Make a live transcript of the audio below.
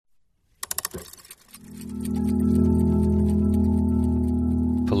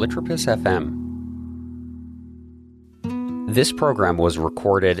Litropus FM. This program was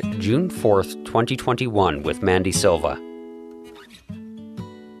recorded June 4th, 2021 with Mandy Silva.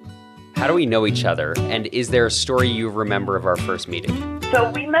 How do we know each other, and is there a story you remember of our first meeting?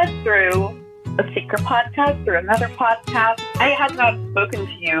 So we met through a secret podcast, through another podcast. I had not spoken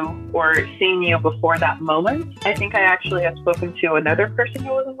to you or seen you before that moment. I think I actually had spoken to another person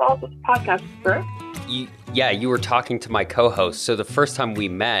who was involved with the podcast, correct? You were talking to my co-host. So the first time we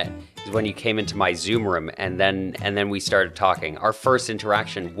met is when you came into my Zoom room, and then we started talking. Our first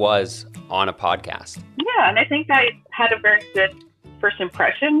interaction was on a podcast. Yeah, and I think I had a very good first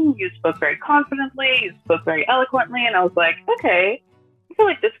impression. You spoke very confidently, you spoke very eloquently, and I was like, okay, I feel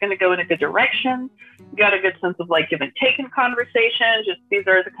like this is going to go in a good direction. You got a good sense of like give and take in conversation. Just these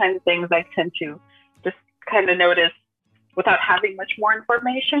are the kinds of things I tend to just kind of notice without having much more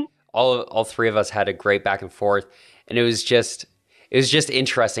information. All three of us had a great back and forth, and it was just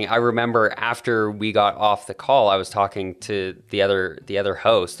interesting. I remember after we got off the call, I was talking to the other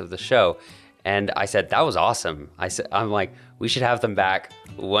host of the show, and I said that was awesome. I'm like, we should have them back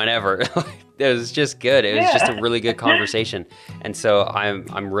whenever. It was just good. It was just a really good conversation, and so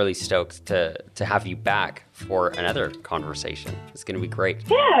I'm really stoked to have you back for another conversation. It's going to be great.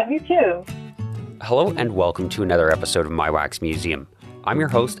 Yeah, me too. Hello and welcome to another episode of My Wax Museum. I'm your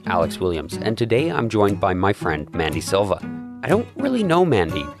host, Alex Williams, and today I'm joined by my friend, Mandy Silva. I don't really know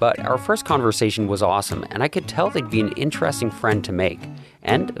Mandy, but our first conversation was awesome, and I could tell they'd be an interesting friend to make.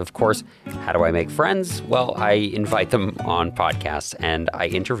 And, of course, how do I make friends? Well, I invite them on podcasts, and I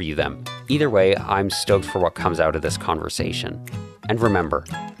interview them. Either way, I'm stoked for what comes out of this conversation. And remember,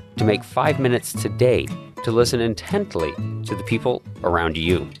 to make 5 minutes today to listen intently to the people around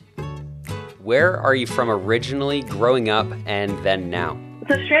you. Where are you from originally, growing up, and then now? It's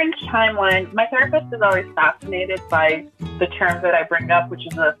a strange timeline. My therapist is always fascinated by the term that I bring up, which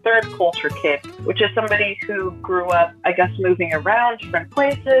is a third culture kid, which is somebody who grew up, I guess, moving around different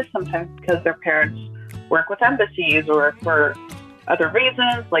places, sometimes because their parents work with embassies or for other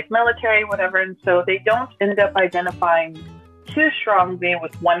reasons, like military, whatever. And so they don't end up identifying too strongly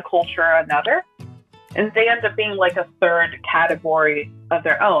with one culture or another. And they end up being like a third category of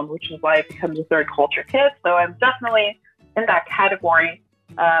their own, which is why it becomes a third culture kid. So I'm definitely in that category.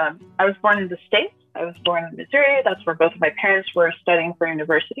 I was born in the States. I was born in Missouri. That's where both of my parents were studying for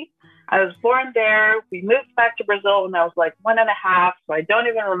university. I was born there. We moved back to Brazil when I was like 1.5. So I don't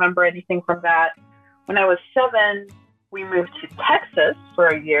even remember anything from that. When I was 7, we moved to Texas for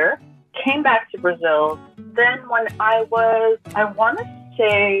a year, came back to Brazil. Then when I was, I want to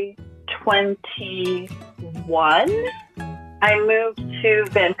say 21, I moved to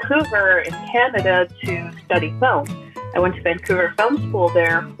Vancouver in Canada to study film. I went to Vancouver Film School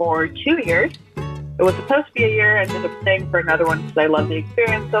there for 2 years. It was supposed to be a year. I ended up staying for another one because I loved the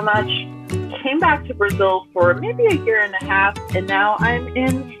experience so much. Came back to Brazil for maybe a year and a half, and now I'm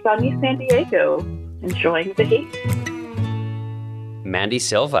in sunny San Diego, enjoying the heat. Mandy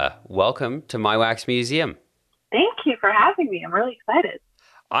Silva, welcome to My Wax Museum. Thank you for having me. I'm really excited.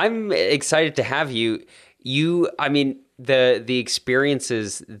 I'm excited to have you. The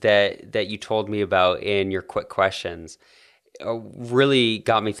experiences that you told me about in your quick questions really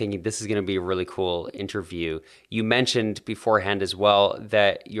got me thinking this is going to be a really cool interview. You mentioned beforehand as well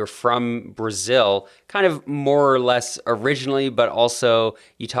that you're from Brazil, kind of more or less originally, but also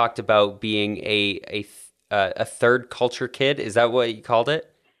you talked about being a third culture kid. Is that what you called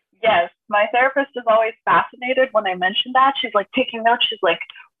it? Yes. My therapist is always fascinated when I mention that. She's like taking notes. She's like,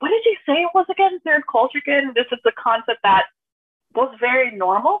 what did you say it was again? Third culture kid? And this is a concept that was very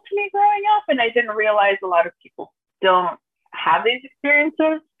normal to me growing up. And I didn't realize a lot of people don't have these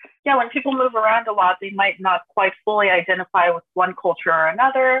experiences. Yeah, when people move around a lot, they might not quite fully identify with one culture or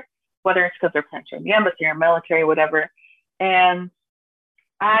another, whether it's because their parents are in the embassy or military, whatever. And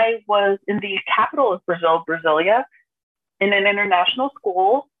I was in the capital of Brazil, Brasilia, in an international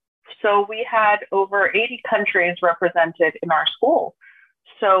school. So we had over 80 countries represented in our school.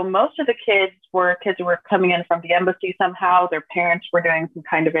 So most of the kids were kids who were coming in from the embassy somehow. Their parents were doing some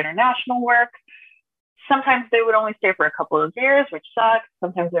kind of international work. Sometimes they would only stay for a couple of years, which sucks.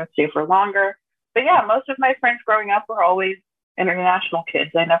 Sometimes they would stay for longer. But yeah, most of my friends growing up were always international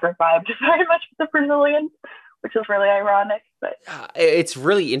kids. I never vibed very much with the Brazilians, which is really ironic. But it's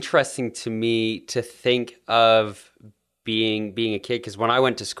really interesting to me to think of being a kid, because when I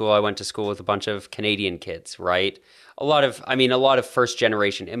went to school with a bunch of Canadian kids, right? A lot of first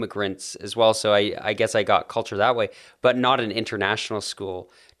generation immigrants as well. So I guess I got culture that way, but not an international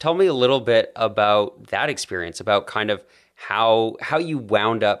school. Tell me a little bit about that experience, about kind of how you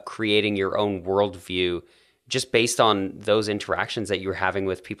wound up creating your own worldview just based on those interactions that you were having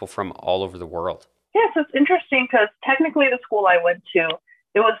with people from all over the world? Yeah, so it's interesting because technically the school I went to,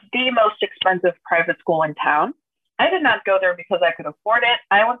 it was the most expensive private school in town. I did not go there because I could afford it.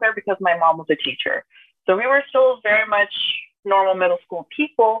 I went there because my mom was a teacher. So we were still very much normal middle school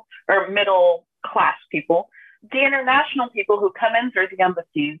people or middle class people. The international people who come in through the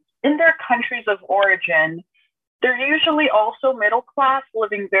embassies in their countries of origin, they're usually also middle class,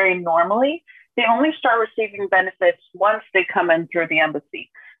 living very normally. They only start receiving benefits once they come in through the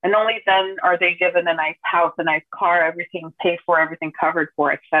embassy. And only then are they given a nice house, a nice car, everything paid for, everything covered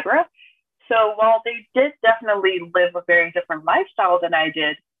for, etc. So while they did definitely live a very different lifestyle than I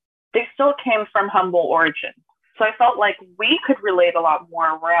did, they still came from humble origin. So I felt like we could relate a lot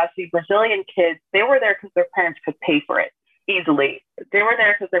more, whereas the Brazilian kids, they were there because their parents could pay for it easily. They were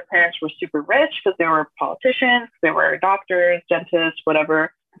there because their parents were super rich, because they were politicians, they were doctors, dentists,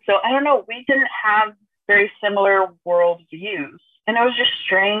 whatever. So I don't know, we didn't have very similar world views. And it was just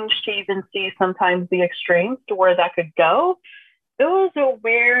strange to even see sometimes the extremes to where that could go. It was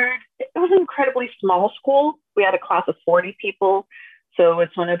an incredibly small school. We had a class of 40 people. So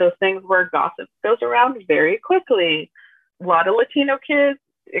it's one of those things where gossip goes around very quickly. A lot of Latino kids,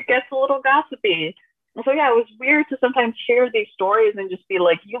 it gets a little gossipy. So yeah, it was weird to sometimes hear these stories and just be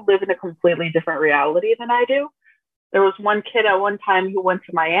like, you live in a completely different reality than I do. There was one kid at one time who went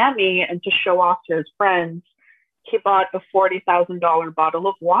to Miami, and to show off to his friends, he bought a $40,000 bottle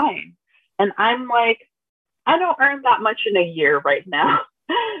of wine. And I'm like, I don't earn that much in a year right now.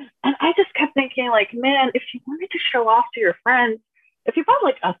 And I just kept thinking like, man, if you wanted to show off to your friends, if you bought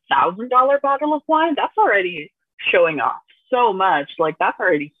like $1,000 bottle of wine, that's already showing off so much. Like that's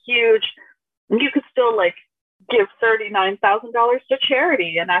already huge. And you could still like give $39,000 to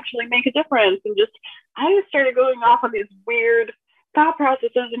charity and actually make a difference. And just, I just started going off on these weird thought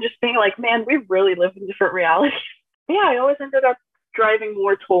processes and just being like, man, we really live in different realities. Yeah, I always ended up driving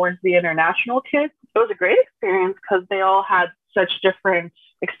more towards the international kids. It was a great experience because they all had such different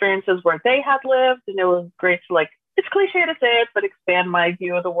experiences where they had lived. And it was great to like, it's cliche to say it, but expand my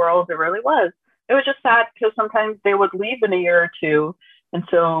view of the world. It really was. It was just sad because sometimes they would leave in a year or two. And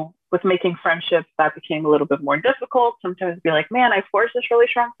so with making friendships, that became a little bit more difficult. Sometimes be like, man, I forged this really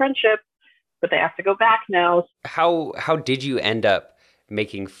strong friendship, but they have to go back now. How did you end up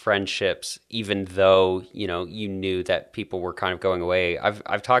making friendships, even though, you knew that people were kind of going away?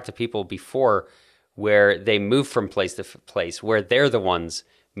 I've talked to people before where they move from place to place, where they're the ones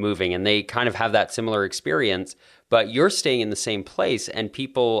moving, and they kind of have that similar experience, but you're staying in the same place and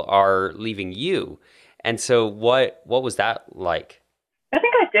people are leaving you. And so what was that like? I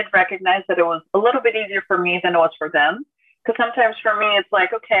think I did recognize that it was a little bit easier for me than it was for them. Because sometimes for me, it's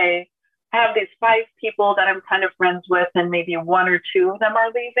like, okay, I have these 5 people that I'm kind of friends with, and maybe 1 or 2 of them are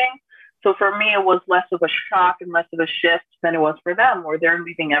leaving. So for me, it was less of a shock and less of a shift than it was for them, where they're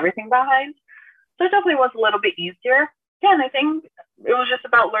leaving everything behind. So it definitely was a little bit easier. Yeah, and I think it was just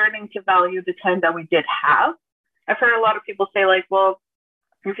about learning to value the time that we did have. I've heard a lot of people say like, well,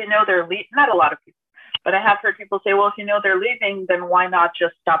 if you know they're leaving, not a lot of people, but I have heard people say, well, if you know they're leaving, then why not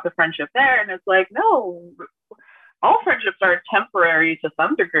just stop the friendship there? And it's like, no, all friendships are temporary to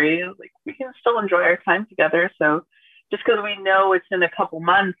some degree. Like we can still enjoy our time together. So just because we know it's in a couple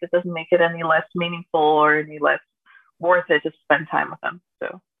months, it doesn't make it any less meaningful or any less worth it to spend time with them.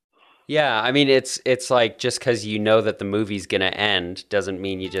 So. Yeah, I mean, it's like just because you know that the movie's going to end doesn't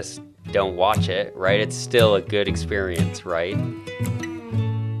mean you just don't watch it, right? It's still a good experience, right?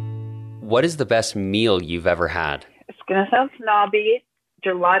 What is the best meal you've ever had? It's going to sound snobby.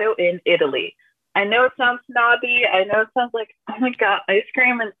 Gelato in Italy. I know it sounds snobby. I know it sounds like, oh my God, ice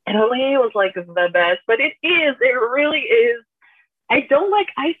cream in Italy was like the best, but it is. It really is. I don't like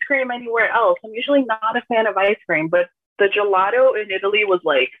ice cream anywhere else. I'm usually not a fan of ice cream, but the gelato in Italy was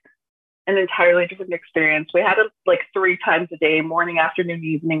like an entirely different experience. We had it like 3 times a day, morning, afternoon,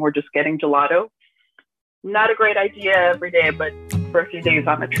 evening. We're just getting gelato. Not a great idea every day, but for a few days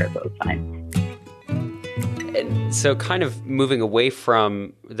on a trip, it was fine. And so kind of moving away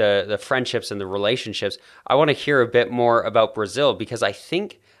from the friendships and the relationships, I want to hear a bit more about Brazil, because I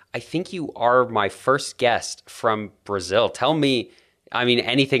think you are my first guest from Brazil. Tell me,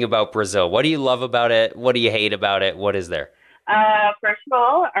 anything about Brazil. What do you love about it? What do you hate about it? What is there? First of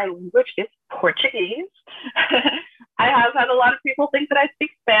all, our language is Portuguese. I have had a lot of people think that I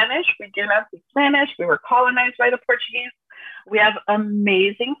speak Spanish. We do not speak Spanish. We were colonized by the Portuguese. We have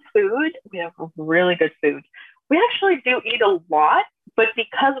amazing food. We have really good food. We actually do eat a lot, but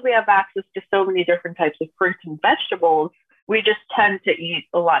because we have access to so many different types of fruits and vegetables, we just tend to eat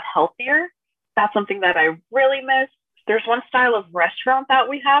a lot healthier. That's something that I really miss. There's one style of restaurant that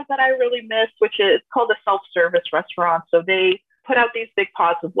we have that I really miss, which is called a self-service restaurant. So they put out these big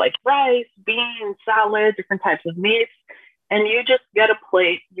pots of like rice, beans, salad, different types of meats, and you just get a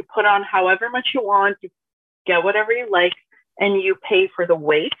plate. You put on however much you want, you get whatever you like, and you pay for the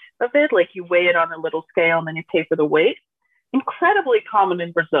weight of it. Like you weigh it on a little scale and then you pay for the weight. Incredibly common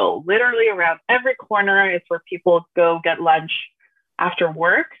in Brazil. Literally around every corner is where people go get lunch after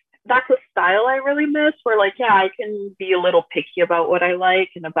work. That's a style I really miss where like, yeah, I can be a little picky about what I like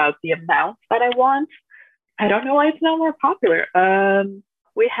and about the amount that I want. I don't know why it's not more popular.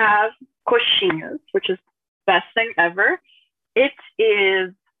 We have coxinhas, which is best thing ever. It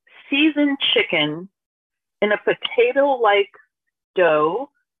is seasoned chicken in a potato-like dough,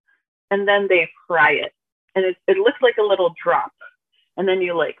 and then they fry it. And it looks like a little drop. And then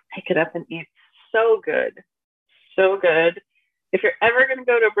you like pick it up and eat. So good. So good. If you're ever going to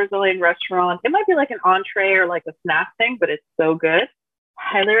go to a Brazilian restaurant, it might be like an entree or like a snack thing, but it's so good.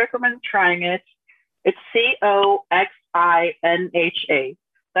 Highly recommend trying it. It's Coxinha.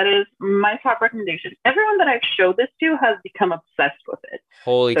 That is my top recommendation. Everyone that I've showed this to has become obsessed with it.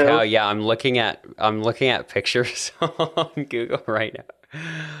 Holy cow! Yeah, I'm looking at pictures on Google right now.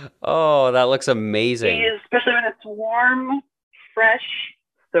 Oh, that looks amazing. Especially when it's warm, fresh,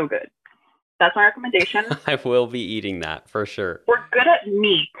 so good. That's my recommendation. I will be eating that for sure. We're good at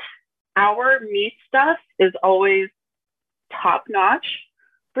meat. Our meat stuff is always top notch.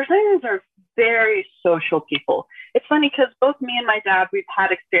 Brazilians are very social people. It's funny because both me and my dad, we've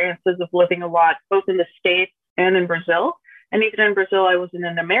had experiences of living a lot, both in the States and in Brazil. And even in Brazil, I was in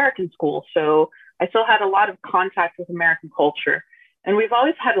an American school. So I still had a lot of contact with American culture. And we've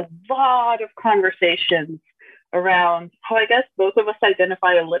always had a lot of conversations around how I guess both of us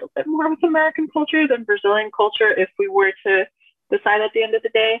identify a little bit more with American culture than Brazilian culture if we were to decide at the end of the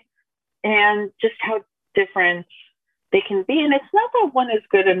day, and just how different they can be. And it's not that one is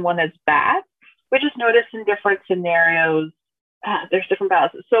good and one is bad. We just notice in different scenarios, there's different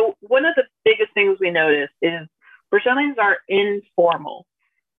balances. So one of the biggest things we notice is Brazilians are informal,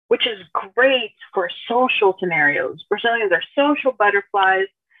 which is great for social scenarios. Brazilians are social butterflies.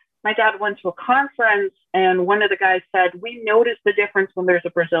 My dad went to a conference and one of the guys said, we notice the difference when there's a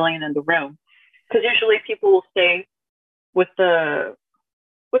Brazilian in the room. Because usually people will stay with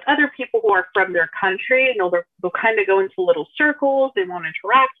other people who are from their country, and they'll kind of go into little circles. They won't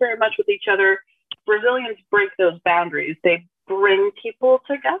interact very much with each other. Brazilians break those boundaries. They bring people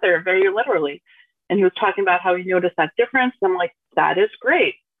together very literally. And he was talking about how he noticed that difference. And I'm like, that is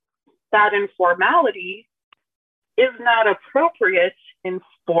great. That informality is not appropriate in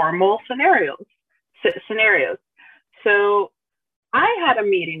formal scenarios. So I had a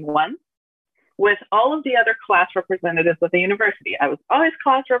meeting once with all of the other class representatives of the university. I was always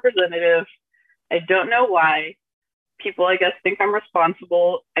class representative. I don't know why. People, I guess, think I'm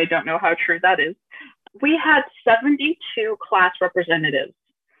responsible. I don't know how true that is. We had 72 class representatives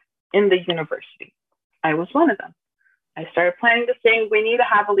in the university. I was one of them. I started planning this thing. We need to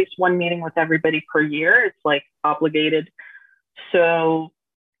have at least one meeting with everybody per year. It's like obligated. So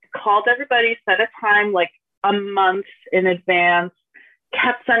called everybody, set a time like a month in advance,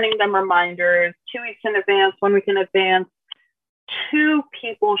 kept sending them reminders 2 weeks in advance, 1 week in advance. 2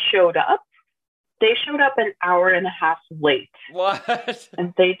 people showed up. They showed up an hour and a half late. What?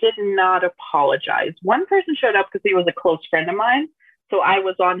 And they did not apologize. One person showed up because he was a close friend of mine. So I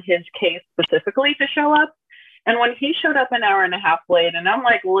was on his case specifically to show up. And when he showed up an hour and a half late, and I'm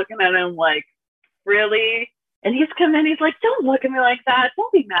like looking at him like, really? And he's come in, he's like, don't look at me like that.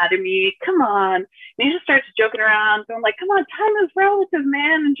 Don't be mad at me. Come on. And he just starts joking around. So I'm like, come on, time is relative,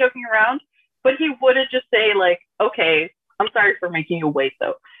 man, and joking around. But he wouldn't just say like, okay, I'm sorry for making you wait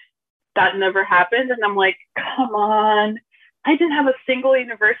though. That never happened. And I'm like, come on. I didn't have a single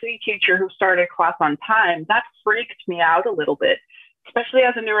university teacher who started class on time. That freaked me out a little bit, especially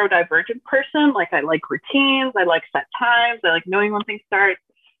as a neurodivergent person. Like I like routines. I like set times. I like knowing when things start.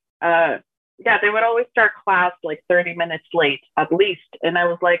 Yeah, they would always start class like 30 minutes late at least. And I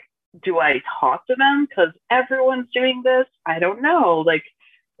was like, do I talk to them? Because everyone's doing this. I don't know. Like,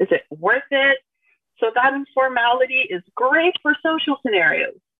 is it worth it? So that informality is great for social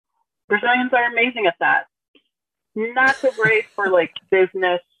scenarios. Brazilians are amazing at that. Not so great for like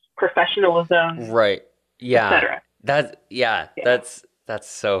business, professionalism, right? Yeah, etc. That's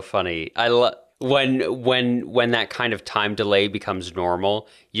so funny. I love when that kind of time delay becomes normal.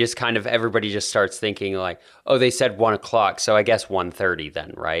 You just kind of everybody just starts thinking like, oh, they said 1 o'clock, so I guess 1:30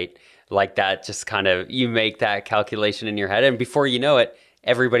 then, right? Like that. Just kind of you make that calculation in your head, and before you know it,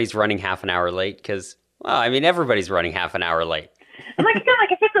 everybody's running half an hour late because, well, I mean, everybody's running half an hour late. I'm like, yeah,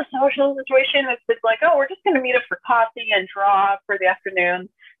 like if it's a social situation, if it's like, oh, we're just going to meet up for coffee and draw for the afternoon,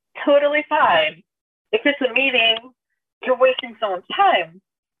 totally fine. If it's a meeting, you're wasting someone's time.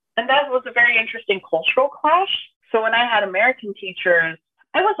 And that was a very interesting cultural clash. So when I had American teachers,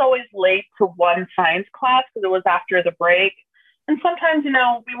 I was always late to one science class because it was after the break. And sometimes,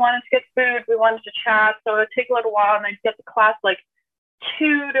 we wanted to get food, we wanted to chat. So it would take a little while and I'd get to class like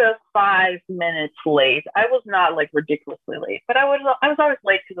 2 to 5 minutes late. I was not like ridiculously late, but I was always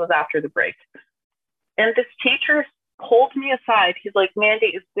late because it was after the break. And this teacher pulled me aside. He's like, Mandy,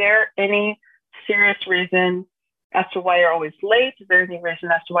 is there any serious reason as to why you're always late? Is there any reason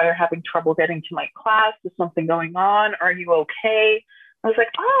as to why you're having trouble getting to my class? Is something going on? Are you okay? I was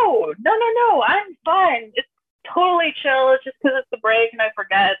like, oh, no, I'm fine. It's totally chill. It's just because it's the break and I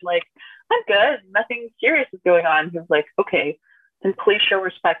forget. Like, I'm good. Nothing serious is going on. He was like, okay, then please show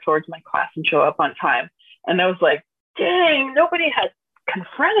respect towards my class and show up on time. And I was like, dang, nobody has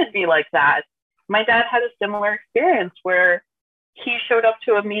confronted me like that. My dad had a similar experience where he showed up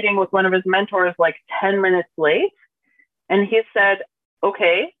to a meeting with one of his mentors like 10 minutes late. And he said,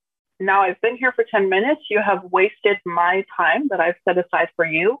 okay, now I've been here for 10 minutes. You have wasted my time that I've set aside for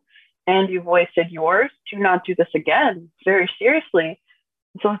you, and you've wasted yours. Do not do this again, very seriously.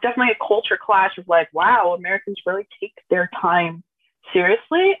 So it's definitely a culture clash of like, wow, Americans really take their time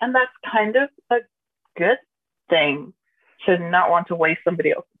seriously. And that's kind of a good thing, to not want to waste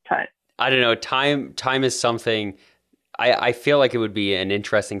somebody else's time. I don't know. Time is something. I feel like it would be an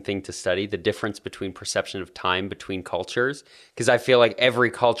interesting thing to study, the difference between perception of time between cultures, because I feel like every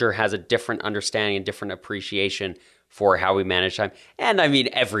culture has a different understanding and different appreciation for how we manage time. And I mean,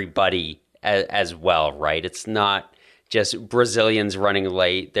 everybody as well, right? It's not just Brazilians running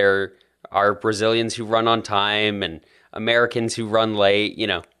late. There are Brazilians who run on time and Americans who run late,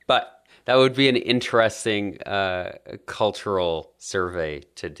 but that would be an interesting cultural survey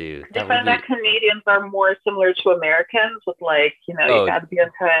to do. I find that Canadians are more similar to Americans with like, you got to be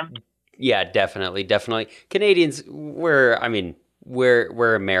on time. Yeah, definitely. Canadians, we're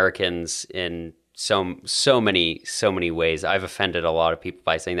Americans in so many ways. I've offended a lot of people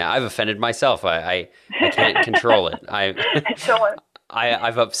by saying that. I've offended myself. I can't control it.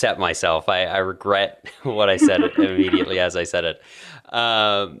 I've upset myself. I regret what I said immediately as I said it.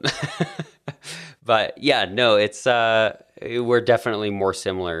 But yeah, no, it's we're definitely more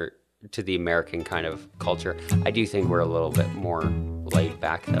similar to the American kind of culture. I do think we're a little bit more laid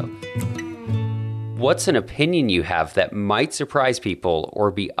back though. What's an opinion you have that might surprise people or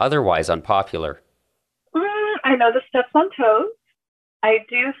be otherwise unpopular? I know this steps on toes. I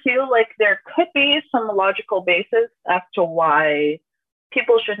do feel like there could be some logical basis as to why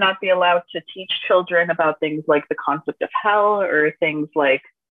people should not be allowed to teach children about things like the concept of hell, or things like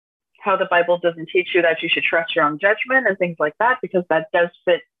how the Bible doesn't teach you that you should trust your own judgment and things like that, because that does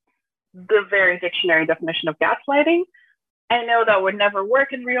fit the very dictionary definition of gaslighting. I know that would never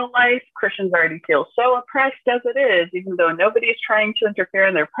work in real life. Christians already feel so oppressed as it is, even though nobody is trying to interfere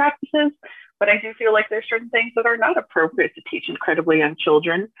in their practices. But I do feel like there's certain things that are not appropriate to teach incredibly young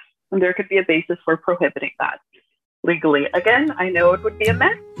children, and there could be a basis for prohibiting that legally. Again, I know it would be a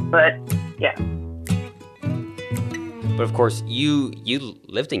mess, but yeah. But of course, you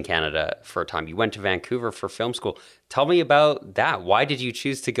lived in Canada for a time. You went to Vancouver for film school. Tell me about that. Why did you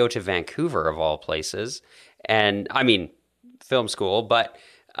choose to go to Vancouver of all places? And I mean, film school, but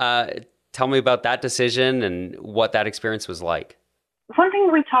tell me about that decision and what that experience was like. One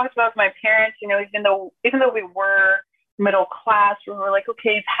thing we talked about with my parents, even though we were middle class, we were like,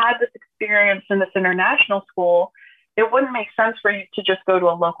 okay, you've had this experience in this international school. It wouldn't make sense for you to just go to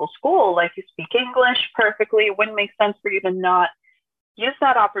a local school. Like, you speak English perfectly. It wouldn't make sense for you to not use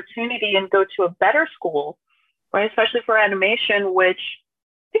that opportunity and go to a better school, right? Especially for animation, which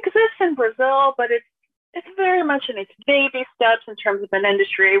exists in Brazil, but it's very much in its baby steps in terms of an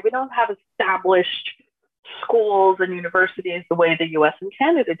industry. We don't have established schools and universities the way the US and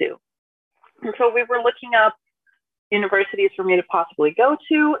Canada do. And so we were looking up universities for me to possibly go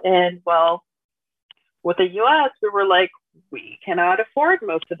to. And well, with the US, we were like, we cannot afford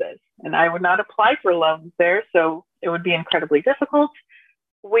most of this. And I would not apply for loans there. So it would be incredibly difficult.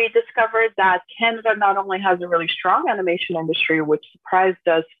 We discovered that Canada not only has a really strong animation industry, which surprised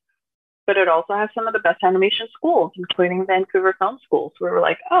us, but it also has some of the best animation schools, including Vancouver Film School. So we were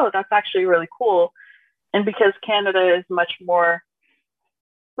like, oh, that's actually really cool. And because Canada is much more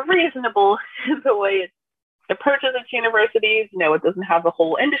reasonable in the way it approaches its universities, it doesn't have a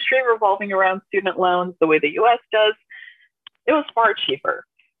whole industry revolving around student loans the way the US does. It was far cheaper.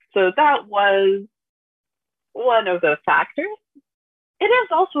 So that was one of the factors. it is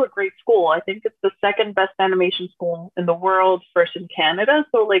also a great school. I think it's the second best animation school in the world, first in Canada.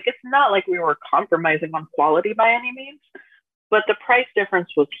 So like it's not like we were compromising on quality by any means, but the price difference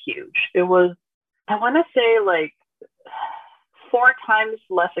was huge. It was, I want to say like 4 times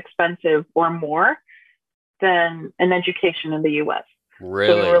less expensive or more than an education in the US.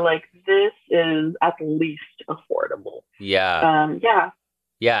 Really? So we were like, this is at least affordable. Yeah. Yeah.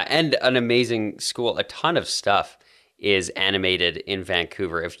 Yeah. And an amazing school. A ton of stuff is animated in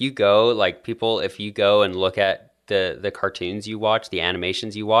Vancouver. If you go, like people, if you go and look at the cartoons you watch, the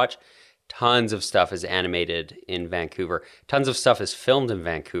animations you watch, tons of stuff is animated in Vancouver. Tons of stuff is filmed in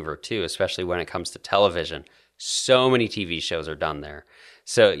Vancouver too, especially when it comes to television. So many TV shows are done there.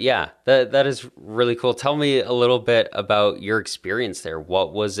 So yeah, that is really cool. Tell me a little bit about your experience there.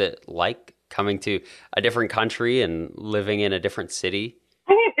 What was it like coming to a different country and living in a different city?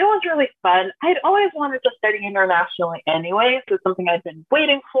 I mean, it was really fun. I'd always wanted to study internationally anyway. So it's something I'd been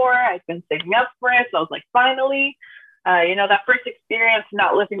waiting for. I'd been saving up for it. So I was like, finally, that first experience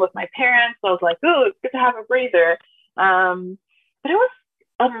not living with my parents. So I was like, oh, it's good to have a breather. But it was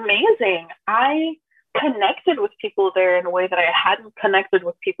amazing. I connected with people there in a way that I hadn't connected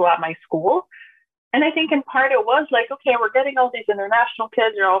with people at my school. And I think in part it was like, okay, we're getting all these international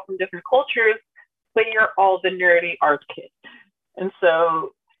kids, you're all from different cultures, but you're all the nerdy art kids. And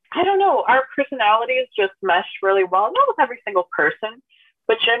so, I don't know, our personalities just meshed really well, not with every single person,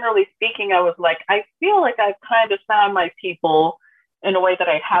 but generally speaking, I was like, I feel like I've kind of found my people in a way that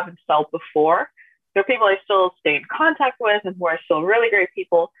I haven't felt before. There are people I still stay in contact with and who are still really great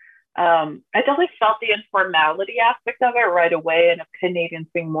people. I definitely felt the informality aspect of it right away, and of Canadians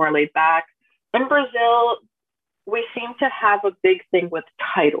being more laid back. In Brazil, we seem to have a big thing with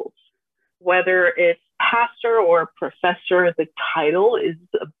titles. Whether it's pastor or professor, the title is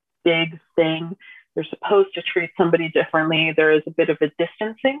a big thing. They're supposed to treat somebody differently. There is a bit of a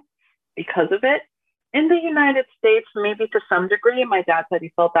distancing because of it. In the United States, maybe to some degree, my dad said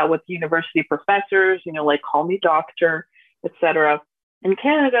he felt that with university professors, like call me doctor, etc. In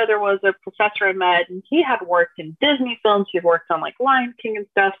Canada, there was a professor I met, and he had worked in Disney films. He had worked on like Lion King and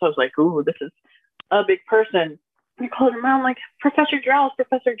stuff. So I was like, ooh, this is a big person. We called him around like Professor Giles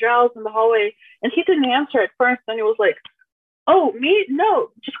in the hallway. And he didn't answer at first. And he was like, oh, me? No,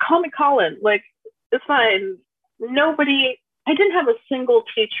 just call me Colin. Like, it's fine. I didn't have a single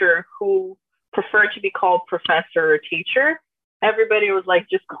teacher who preferred to be called professor or teacher. Everybody was like,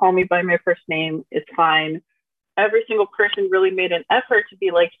 just call me by my first name. It's fine. Every single person really made an effort to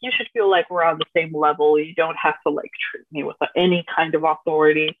be like, you should feel like we're on the same level. You don't have to like treat me with any kind of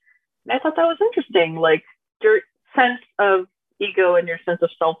authority. And I thought that was interesting. Like your sense of ego and your sense of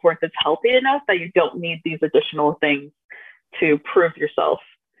self-worth is healthy enough that you don't need these additional things to prove yourself.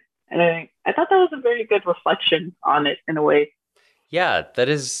 And I thought that was a very good reflection on it in a way. Yeah, that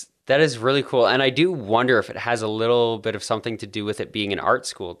is really cool. And I do wonder if it has a little bit of something to do with it being an art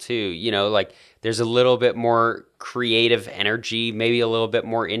school too. Like there's a little bit more creative energy, maybe a little bit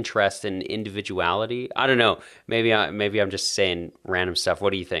more interest in individuality. I don't know. Maybe I'm just saying random stuff.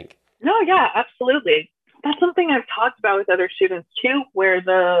 What do you think? No, yeah, absolutely. That's something I've talked about with other students too, where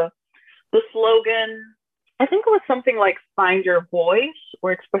the slogan, I think it was something like find your voice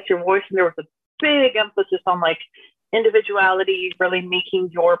or express your voice. And there was a big emphasis on like individuality, really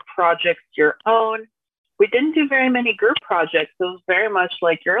making your projects your own. We didn't do very many group projects. It was very much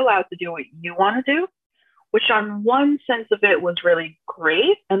like you're allowed to do what you want to do, which on one sense of it was really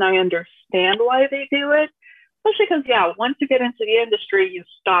great. And I understand why they do it, especially because, yeah, once you get into the industry, you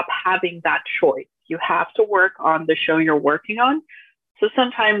stop having that choice. You have to work on the show you're working on. So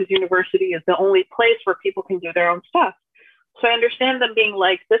sometimes university is the only place where people can do their own stuff. So I understand them being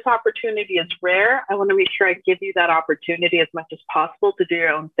like, this opportunity is rare. I want to make sure I give you that opportunity as much as possible to do your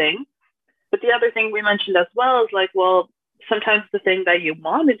own thing. But the other thing we mentioned as well is like, well, sometimes the thing that you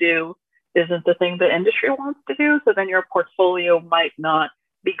want to do isn't the thing the industry wants to do. So then your portfolio might not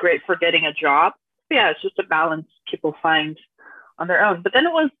be great for getting a job. But yeah, it's just a balance people find on their own. But then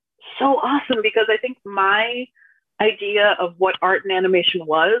it was so awesome because I think my idea of what art and animation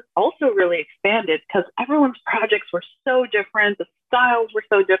was also really expanded because everyone's projects were so different. The styles were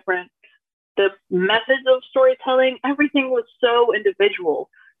so different. The methods of storytelling, everything was so individual.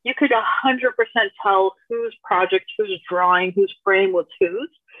 You could 100% tell whose project, whose drawing, whose frame was whose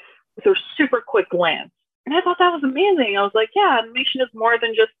with a super quick glance. And I thought that was amazing. I was like, yeah, animation is more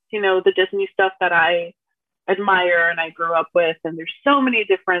than just, the Disney stuff that I admire and I grew up with. And there's so many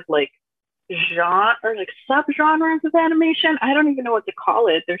different genre or subgenres of animation. I don't even know what to call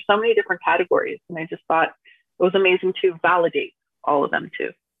it. There's so many different categories. And I just thought it was amazing to validate all of them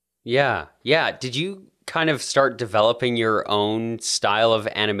too. Yeah. Did you kind of start developing your own style of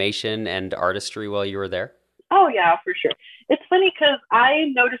animation and artistry while you were there? Oh, yeah, for sure. It's funny because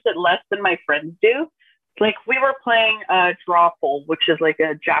I notice it less than my friends do. Like, we were playing Drawful, which is like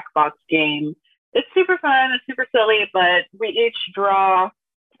a Jackbox game. It's super fun, it's super silly, but we each draw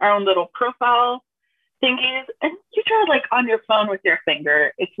our own little profile thingies, and you draw like on your phone with your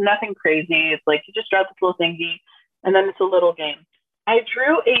finger. It's nothing crazy. It's like you just draw this little thingy, and then it's a little game. I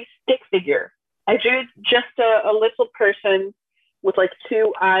drew a stick figure. I drew just a little person with like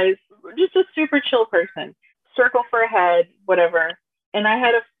two eyes, just a super chill person. Circle for a head, whatever. And I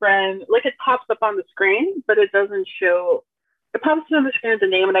had a friend, like it pops up on the screen, but it doesn't show. It pops up on the screen as a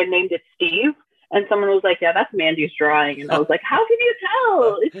name, and I named it Steve. And someone was like, yeah, that's Mandy's drawing. And I was like, how can you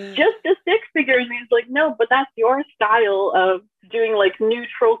tell? It's just a stick figure. And he's like, no, but that's your style of doing like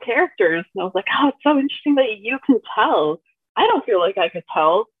neutral characters. And I was like, oh, it's so interesting that you can tell. I don't feel like I could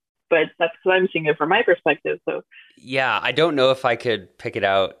tell, but that's because I'm seeing it from my perspective. So yeah, I don't know if I could pick it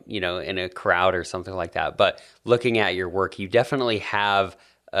out, in a crowd or something like that. But looking at your work, you definitely have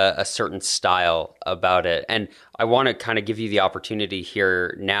a certain style about it. And I want to kind of give you the opportunity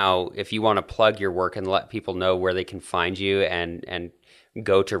here now, if you want to plug your work and let people know where they can find you and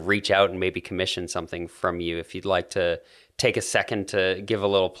go to reach out and maybe commission something from you, if you'd like to take a second to give a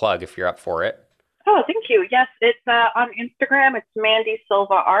little plug if you're up for it. Oh, thank you. Yes, it's on Instagram. It's Mandy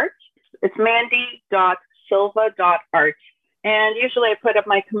Silva Art. It's mandy.silva.art. And usually I put up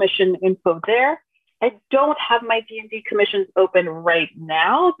my commission info there. I don't have my D&D commissions open right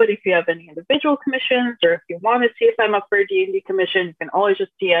now, but if you have any individual commissions or if you want to see if I'm up for a D&D commission, you can always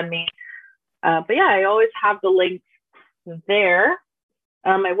just DM me. But yeah, I always have the link there.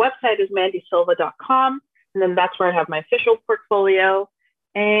 My website is mandysilva.com, and then that's where I have my official portfolio.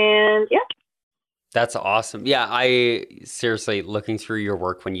 And yeah. That's awesome. Yeah, I seriously, looking through your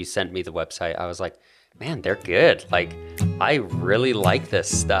work when you sent me the website, I was like, man, they're good. Like, I really like this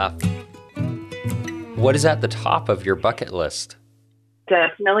stuff. What is at the top of your bucket list?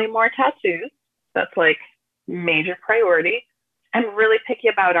 Definitely more tattoos. That's like major priority. I'm really picky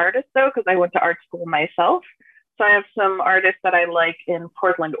about artists though, because I went to art school myself. So I have some artists that I like in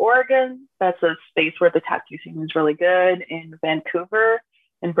Portland, Oregon. That's a space where the tattoo scene is really good. In Vancouver,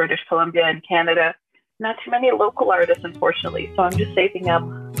 in British Columbia, and Canada. Not too many local artists, unfortunately. So I'm just saving up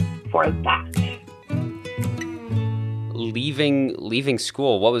for that. Leaving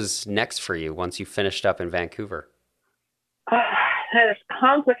school, what was next for you once you finished up in Vancouver? That is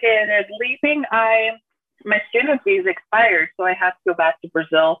complicated. Leaving, my student visa expired, so I had to go back to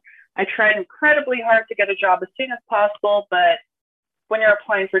Brazil. I tried incredibly hard to get a job as soon as possible, but when you're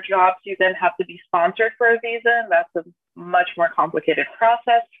applying for jobs, you then have to be sponsored for a visa, and that's a much more complicated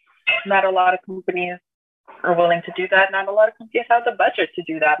process. Not a lot of companies are willing to do that. Not a lot of companies have the budget to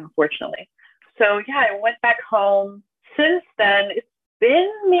do that, unfortunately. So yeah, I went back home. Since then, it's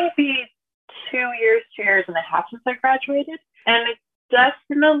been maybe 2 years and a half since I graduated. And it's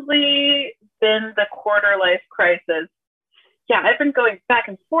definitely been the quarter life crisis. Yeah, I've been going back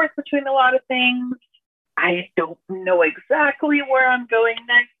and forth between a lot of things. I don't know exactly where I'm going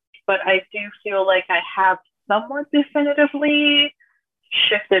next, but I do feel like I have somewhat definitively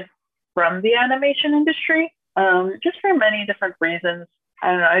shifted from the animation industry, just for many different reasons.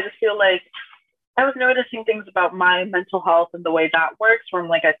 I don't know. I just feel like I was noticing things about my mental health and the way that works, where I'm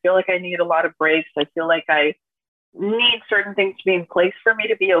like, I feel like I need a lot of breaks. I feel like I need certain things to be in place for me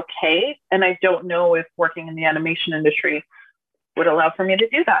to be okay. And I don't know if working in the animation industry would allow for me to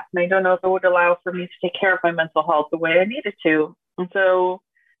do that. And I don't know if it would allow for me to take care of my mental health the way I needed to. And so,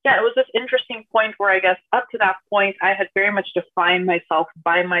 yeah, it was this interesting point where I guess up to that point, I had very much defined myself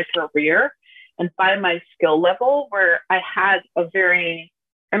by my career and by my skill level, where I had a very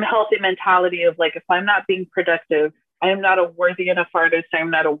unhealthy mentality of like, if I'm not being productive, I am not a worthy enough artist,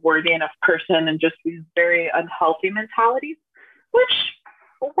 I'm not a worthy enough person, and just these very unhealthy mentalities, which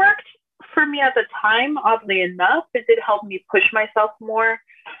worked for me at the time, oddly enough. It did help me push myself more.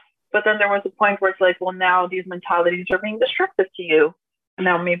 But then there was a point where it's like, well, now these mentalities are being destructive to you.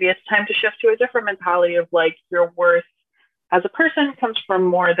 Now maybe it's time to shift to a different mentality of like, your worth as a person comes from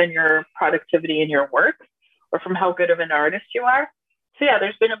more than your productivity in your work or from how good of an artist you are. So yeah,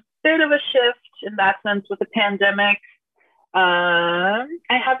 there's been a bit of a shift in that sense with the pandemic. I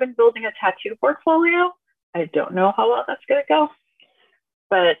have been building a tattoo portfolio. I don't know how well that's going to go,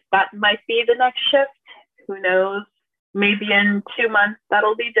 but that might be the next shift. Who knows? Maybe in 2 months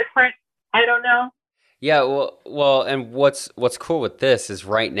that'll be different. I don't know. Yeah, well, and what's cool with this is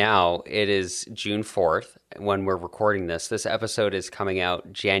right now it is June 4th when we're recording this. This episode is coming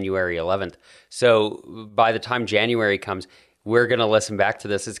out January 11th. So by the time January comes, we're going to listen back to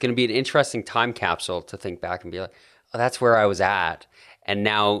this, it's going to be an interesting time capsule to think back and be like, oh, that's where I was at. And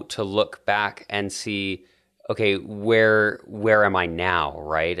now to look back and see, okay, where am I now,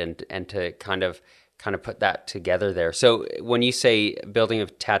 right? And to kind of put that together there. So when you say building a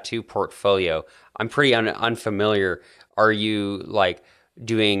tattoo portfolio, I'm pretty unfamiliar. Are you like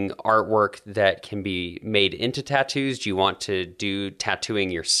doing artwork that can be made into tattoos? Do you want to do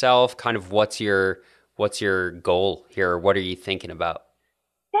tattooing yourself? Kind of what's your goal here? What are you thinking about?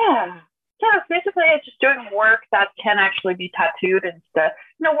 Yeah. Basically, it's just doing work that can actually be tattooed instead.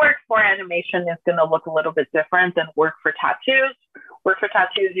 Work for animation is going to look a little bit different than work for tattoos. Work for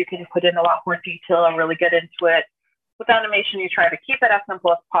tattoos, you can put in a lot more detail and really get into it. With animation, you try to keep it as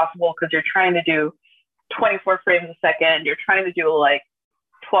simple as possible because you're trying to do 24 frames a second. You're trying to do like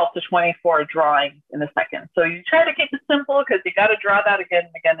 12 to 24 drawings in a second. So you try to keep it simple because you got to draw that again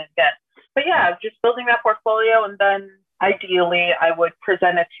and again and again. But yeah, just building that portfolio, and then ideally I would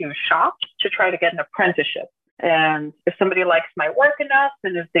present it to shops to try to get an apprenticeship. And if somebody likes my work enough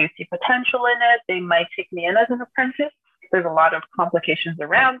and if they see potential in it, they might take me in as an apprentice. There's a lot of complications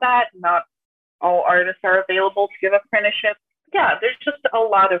around that. Not all artists are available to give apprenticeships. Yeah, there's just a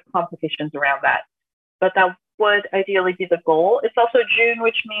lot of complications around that. But that would ideally be the goal. It's also June,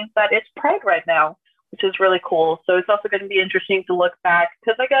 which means that it's Pride right now, which is really cool. So it's also going to be interesting to look back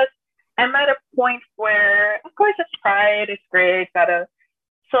because I guess I'm at a point where, of course, it's Pride. It's great. Got to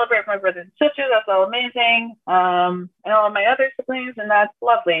celebrate my brothers and sisters. That's all amazing. And all of my other siblings, and that's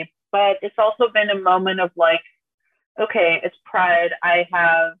lovely. But it's also been a moment of like, okay, it's Pride. I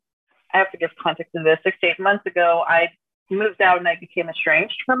have to give context to this. 6 to 8 months ago, I moved out and I became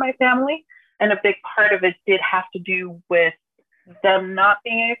estranged from my family. And a big part of it did have to do with them not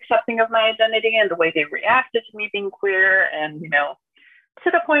being accepting of my identity and the way they reacted to me being queer, and, to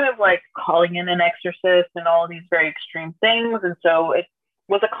the point of like calling in an exorcist and all of these very extreme things. And so it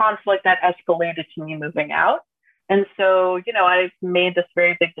was a conflict that escalated to me moving out. And so, I've made this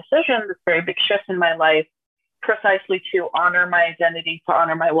very big decision, this very big shift in my life, precisely to honor my identity, to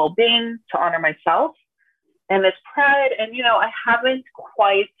honor my well-being, to honor myself. And it's Pride. And, I haven't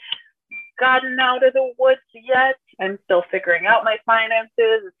quite gotten out of the woods yet. I'm still figuring out my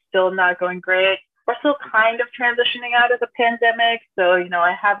finances. It's still not going great. We're still kind of transitioning out of the pandemic. So,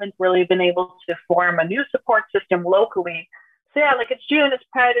 I haven't really been able to form a new support system locally. So yeah, like it's June, it's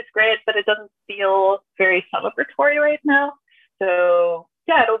Pride, it's great, but it doesn't feel very celebratory right now. So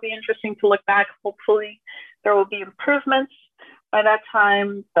yeah, it'll be interesting to look back. Hopefully there will be improvements by that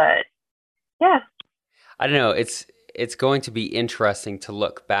time, but yeah. I don't know. It's going to be interesting to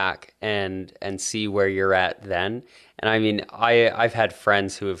look back and see where you're at then. And I mean, I've had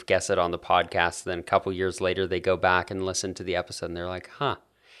friends who have guessed it on the podcast, then a couple years later they go back and listen to the episode and they're like, huh.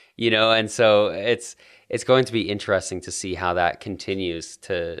 And so it's going to be interesting to see how that continues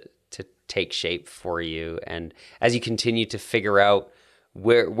to take shape for you. And as you continue to figure out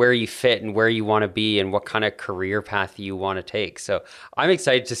where you fit and where you want to be and what kind of career path you want to take. So I'm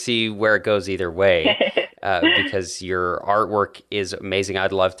excited to see where it goes either way because your artwork is amazing.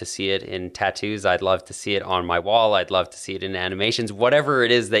 I'd love to see it in tattoos. I'd love to see it on my wall. I'd love to see it in animations, whatever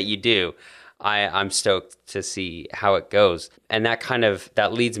it is that you do. I'm stoked to see how it goes. And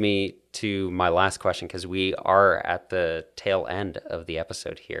that leads me to my last question, because we are at the tail end of the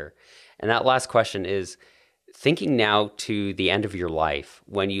episode here. And that last question is, thinking now to the end of your life,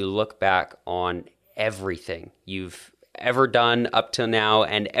 when you look back on everything you've ever done up till now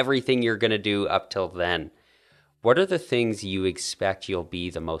and everything you're going to do up till then, what are the things you expect you'll be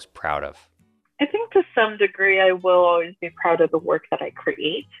the most proud of? I think to some degree, I will always be proud of the work that I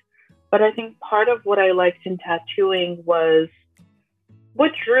create. But I think part of what I liked in tattooing was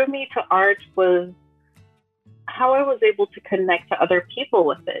what drew me to art was how I was able to connect to other people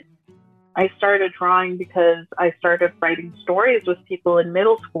with it. I started drawing because I started writing stories with people in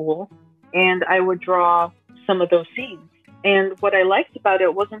middle school, and I would draw some of those scenes. And what I liked about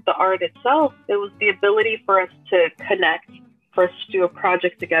it wasn't the art itself, it was the ability for us to connect, for us to do a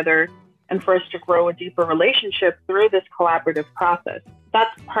project together, and for us to grow a deeper relationship through this collaborative process.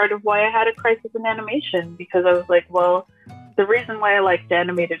 That's part of why I had a crisis in animation, because I was like, well, the reason why I liked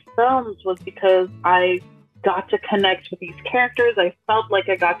animated films was because I got to connect with these characters. I felt like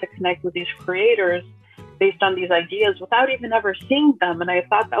I got to connect with these creators based on these ideas without even ever seeing them. And I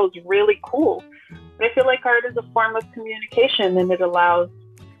thought that was really cool. But I feel like art is a form of communication, and it allows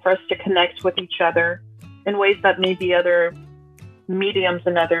for us to connect with each other in ways that maybe other mediums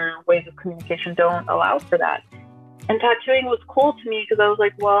and other ways of communication don't allow for that. And tattooing was cool to me because I was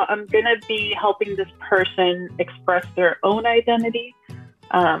like, well, I'm going to be helping this person express their own identity.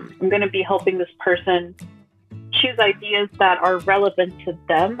 I'm going to be helping this person choose ideas that are relevant to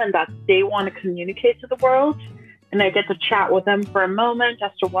them and that they want to communicate to the world. And I get to chat with them for a moment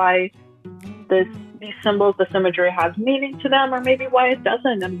as to why these symbols, this imagery has meaning to them, or maybe why it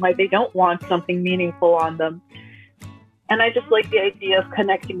doesn't and why they don't want something meaningful on them. And I just like the idea of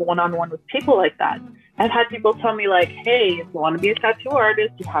connecting one-on-one with people like that. I've had people tell me like, hey, if you want to be a tattoo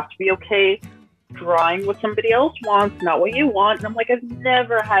artist, you have to be okay drawing what somebody else wants, not what you want. And I'm like, I've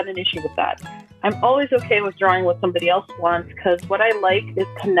never had an issue with that. I'm always okay with drawing what somebody else wants, because what I like is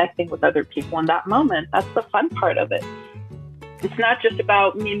connecting with other people in that moment. That's the fun part of it. It's not just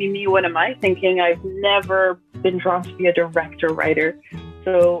about me, what am I thinking? I've never been drawn to be a director writer.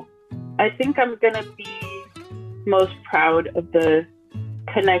 So I think I'm going to be most proud of the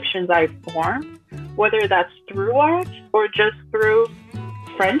connections I've formed, whether that's through art or just through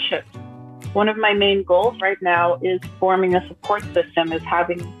friendship. One of my main goals right now is forming a support system, is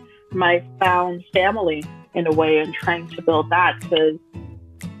having my found family in a way and trying to build that, because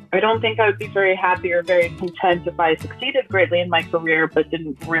I don't think I would be very happy or very content if I succeeded greatly in my career but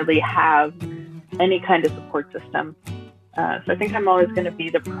didn't really have any kind of support system. So I think I'm always going to be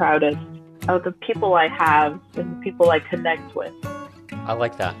the proudest of the people I have and the people I connect with. I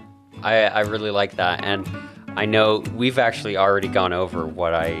like that. I really like that. And I know we've actually already gone over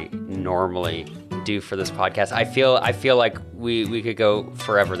what I normally do for this podcast. I feel like we could go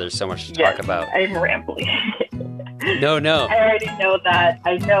forever. There's so much to talk about. I'm rambling. No. I already know that.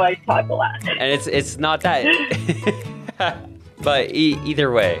 I know I talk a lot. And it's not that. But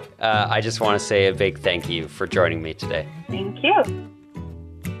either way, I just want to say a big thank you for joining me today. Thank you.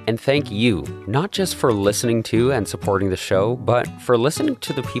 And thank you, not just for listening to and supporting the show, but for listening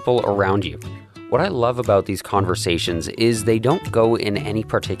to the people around you. What I love about these conversations is they don't go in any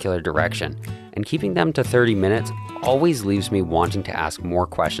particular direction, and keeping them to 30 minutes always leaves me wanting to ask more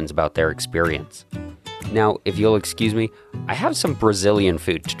questions about their experience. Now, if you'll excuse me, I have some Brazilian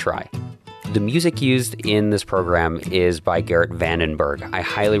food to try. The music used in this program is by Garrett Vandenberg. I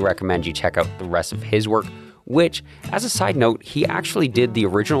highly recommend you check out the rest of his work, which, as a side note, he actually did the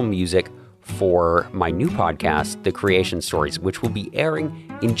original music for my new podcast, The Creation Stories, which will be airing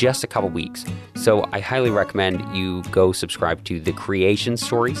in just a couple weeks. So I highly recommend you go subscribe to The Creation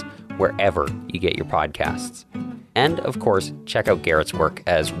Stories wherever you get your podcasts. And, of course, check out Garrett's work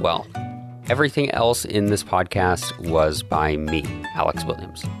as well. Everything else in this podcast was by me, Alex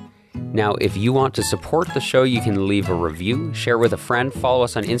Williams. Now, if you want to support the show, you can leave a review, share with a friend, follow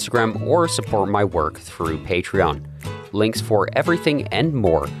us on Instagram, or support my work through Patreon. Links for everything and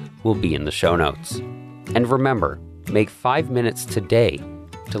more will be in the show notes. And remember, make 5 minutes today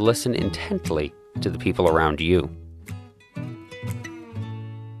to listen intently to the people around you.